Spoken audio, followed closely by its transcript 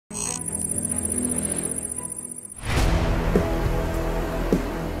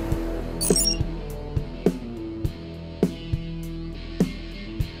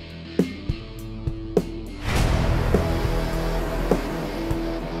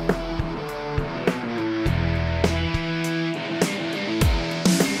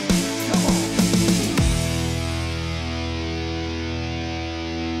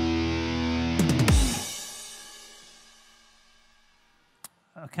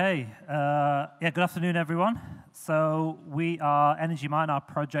Good afternoon, everyone. So we are Energy Mine. Our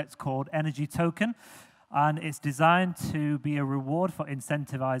project's called Energy Token, and it's designed to be a reward for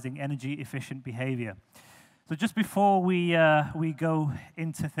incentivizing energy-efficient behavior. So just before we go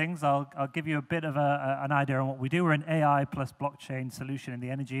into things, I'll give you a bit of an idea on what we do. We're an AI plus blockchain solution in the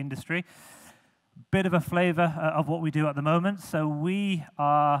energy industry. Bit of a flavor of what we do at the moment. So we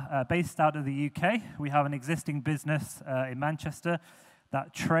are based out of the UK. We have an existing business in Manchester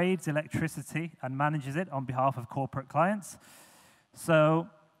that trades electricity and manages it on behalf of corporate clients. So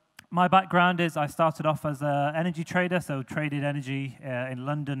my background is I started off as an energy trader, so traded energy in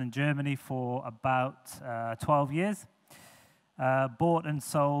London and Germany for about 12 years. Bought and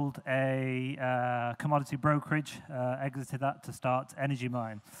sold a commodity brokerage, exited that to start Energy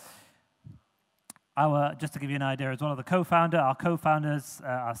Mine. Just to give you an idea as well of the co-founder, our co-founders,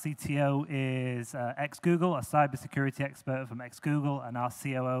 our CTO is ex-Google, a cybersecurity expert from ex-Google, and our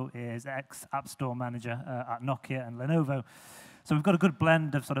COO is ex-App Store manager at Nokia and Lenovo. So we've got a good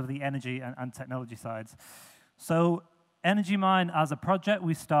blend of sort of the energy and technology sides. So Energy Mine as a project,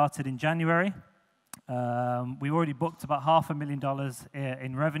 we started in January. We already booked about $500,000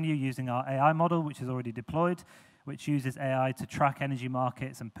 in revenue using our AI model, which is already deployed, which uses AI to track energy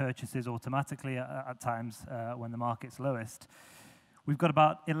markets and purchases automatically at times when the market's lowest. We've got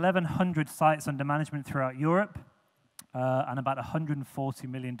about 1,100 sites under management throughout Europe and about $140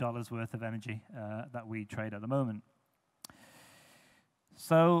 million worth of energy that we trade at the moment.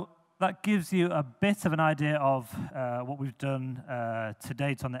 So that gives you a bit of an idea of what we've done to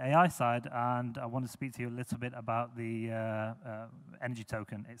date on the AI side, and I want to speak to you a little bit about the energy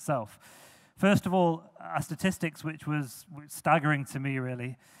token itself. First of all, our statistics, which was staggering to me,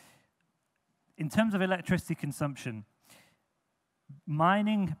 really. In terms of electricity consumption,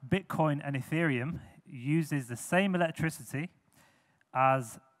 mining Bitcoin and Ethereum uses the same electricity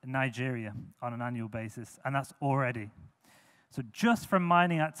as Nigeria on an annual basis, and that's already. So just from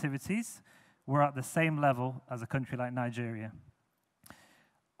mining activities, we're at the same level as a country like Nigeria.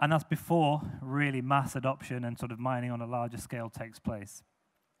 And that's before really mass adoption and sort of mining on a larger scale takes place.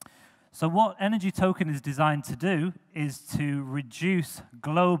 So what Energy Token is designed to do is to reduce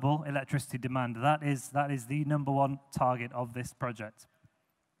global electricity demand. That is the #1 target of this project.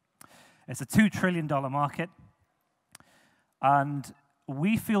 It's a $2 trillion market. And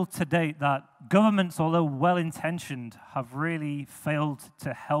we feel to date that governments, although well-intentioned, have really failed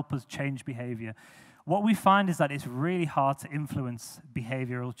to help us change behavior. What we find is that it's really hard to influence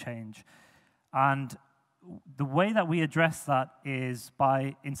behavioral change. And the way that we address that is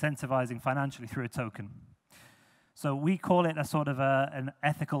by incentivizing financially through a token. So we call it a sort of an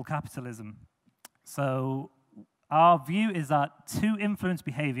ethical capitalism. So our view is that to influence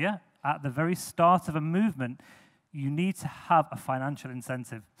behavior at the very start of a movement, you need to have a financial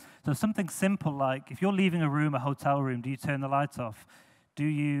incentive. So something simple like, if you're leaving a room, a hotel room, do you turn the lights off? Do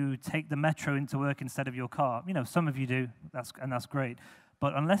you take the metro into work instead of your car? You know, some of you do, and that's great.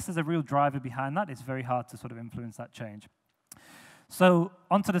 But unless there's a real driver behind that, it's very hard to sort of influence that change. So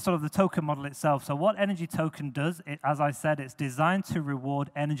onto the sort of the token model itself. So what Energy Token does, as I said, it's designed to reward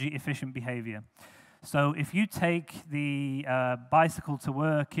energy-efficient behavior. So if you take the bicycle to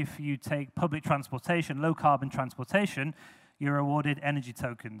work, if you take public transportation, low-carbon transportation, you're awarded energy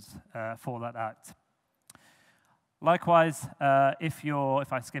tokens for that act. Likewise,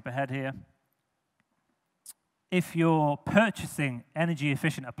 if I skip ahead here, if you're purchasing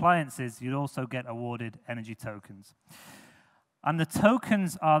energy-efficient appliances, you'd also get awarded energy tokens. And the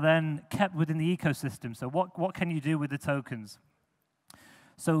tokens are then kept within the ecosystem. So what can you do with the tokens?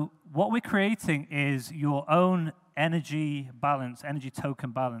 So what we're creating is your own energy balance, energy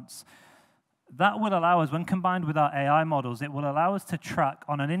token balance. That will allow us, when combined with our AI models, it will allow us to track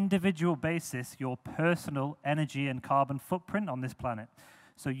on an individual basis your personal energy and carbon footprint on this planet.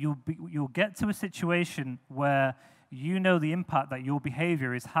 So you'll get to a situation where you know the impact that your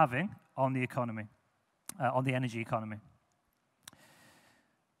behavior is having on the economy, on the energy economy.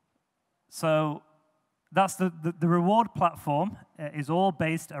 So that's the reward platform is all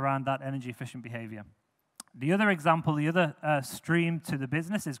based around that energy-efficient behavior. The other example, the other stream to the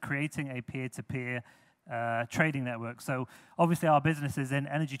business is creating a peer-to-peer trading network. So obviously our business is in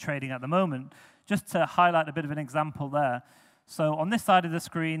energy trading at the moment. Just to highlight a bit of an example there. So on this side of the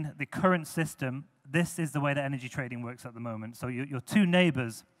screen, the current system, this is the way that energy trading works at the moment. So your two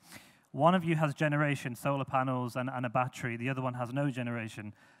neighbors, one of you has generation, solar panels and a battery. The other one has no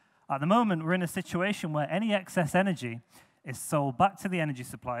generation. At the moment, we're in a situation where any excess energy is sold back to the energy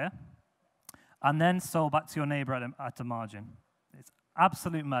supplier and then sold back to your neighbor at a margin. It's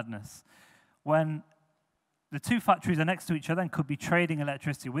absolute madness. When the two factories are next to each other and could be trading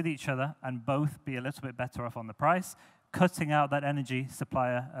electricity with each other and both be a little bit better off on the price, cutting out that energy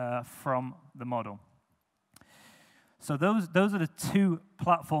supplier from the model. So those are the two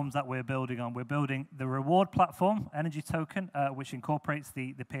platforms that we're building on. We're building the reward platform, Energy Token, which incorporates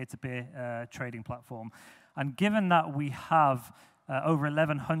the peer-to-peer trading platform. And given that we have over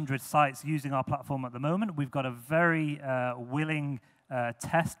 1,100 sites using our platform at the moment, we've got a very willing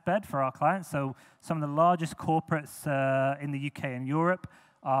test bed for our clients. So some of the largest corporates in the UK and Europe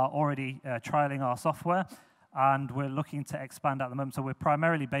are already trialing our software, and we're looking to expand at the moment. So we're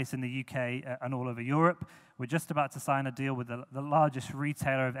primarily based in the UK and all over Europe. We're just about to sign a deal with the largest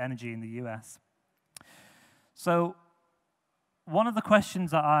retailer of energy in the US. So one of the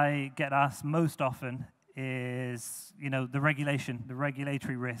questions that I get asked most often is, the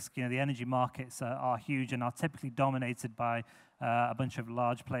regulatory risk. The energy markets are huge and are typically dominated by a bunch of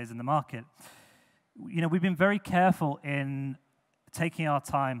large players in the market. We've been very careful in taking our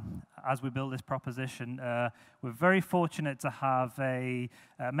time as we build this proposition. We're very fortunate to have a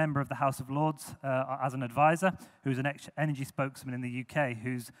member of the House of Lords as an advisor, who's an energy spokesman in the UK,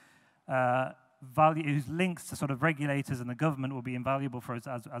 whose links to sort of regulators and the government will be invaluable for us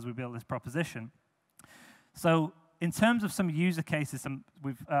as we build this proposition. So in terms of some user cases,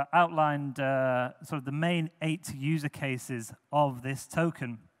 we've outlined sort of the main 8 user cases of this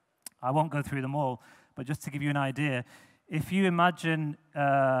token. I won't go through them all, but just to give you an idea, if you imagine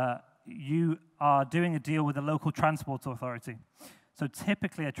you are doing a deal with a local transport authority. So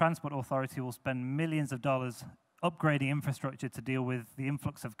typically a transport authority will spend millions of dollars upgrading infrastructure to deal with the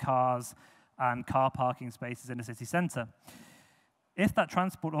influx of cars and car parking spaces in a city center. If that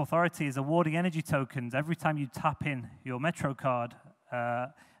transport authority is awarding energy tokens every time you tap in your Metro card,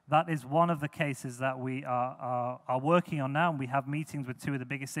 that is one of the cases that we are working on now, and we have meetings with 2 of the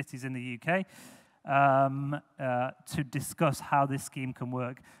biggest cities in the UK to discuss how this scheme can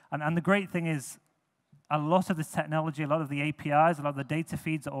work. And the great thing is, a lot of this technology, a lot of the APIs, a lot of the data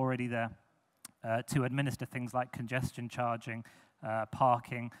feeds are already there to administer things like congestion charging,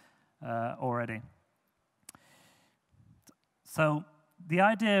 parking already. So the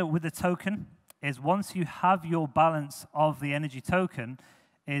idea with the token is once you have your balance of the energy token,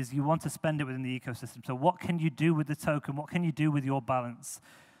 is you want to spend it within the ecosystem. So what can you do with the token? What can you do with your balance?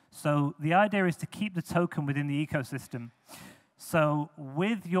 So the idea is to keep the token within the ecosystem. So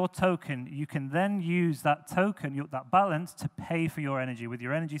with your token, you can then use that token, that balance, to pay for your energy with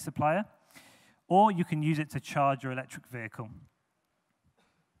your energy supplier, or you can use it to charge your electric vehicle.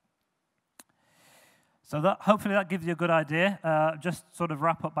 So hopefully that gives you a good idea. Just sort of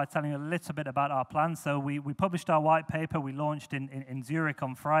wrap up by telling you a little bit about our plan. So we published our white paper. We launched in Zurich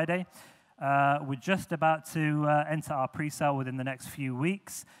on Friday. We're just about to enter our pre-sale within the next few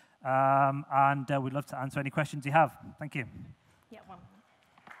weeks. And we'd love to answer any questions you have. Thank you. Yeah, one.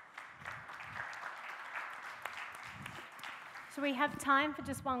 So we have time for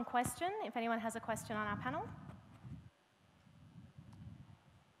just one question, if anyone has a question on our panel.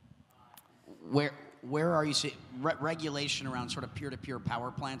 Where are you seeing regulation around sort of peer-to-peer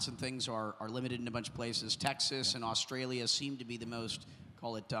power plants and things are limited in a bunch of places? Texas and Australia seem to be the most,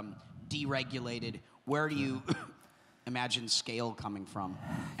 call it, deregulated. Where do you imagine scale coming from?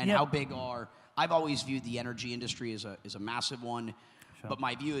 And how big I've always viewed the energy industry as a massive one, but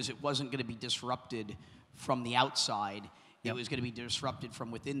my view is it wasn't going to be disrupted from the outside. It was going to be disrupted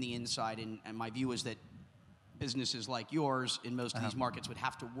from within the inside, and my view is that businesses like yours in most of these markets would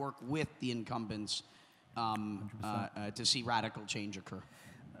have to work with the incumbents to see radical change occur.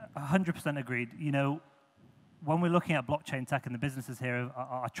 100% agreed. When we're looking at blockchain tech and the businesses here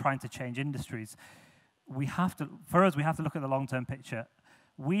are trying to change industries, we have to look at the long-term picture.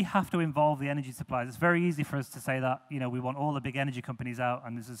 We have to involve the energy suppliers. It's very easy for us to say that, we want all the big energy companies out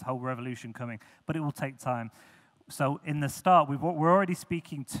and there's this whole revolution coming, but it will take time. So in the start, we're already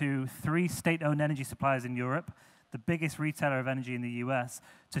speaking to 3 state-owned energy suppliers in Europe, the biggest retailer of energy in the US,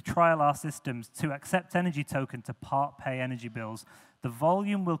 to trial our systems, to accept energy token, to part pay energy bills. The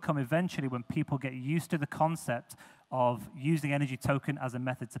volume will come eventually when people get used to the concept of using energy token as a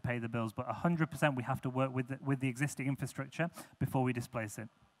method to pay the bills. But 100% we have to work with the existing infrastructure before we displace it.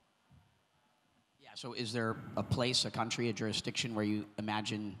 Yeah, so is there a place, a country, a jurisdiction where you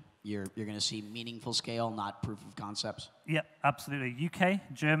imagine you're going to see meaningful scale, not proof of concepts? Yeah, absolutely.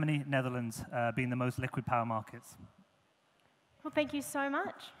 UK, Germany, Netherlands being the most liquid power markets. Well, thank you so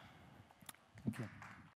much.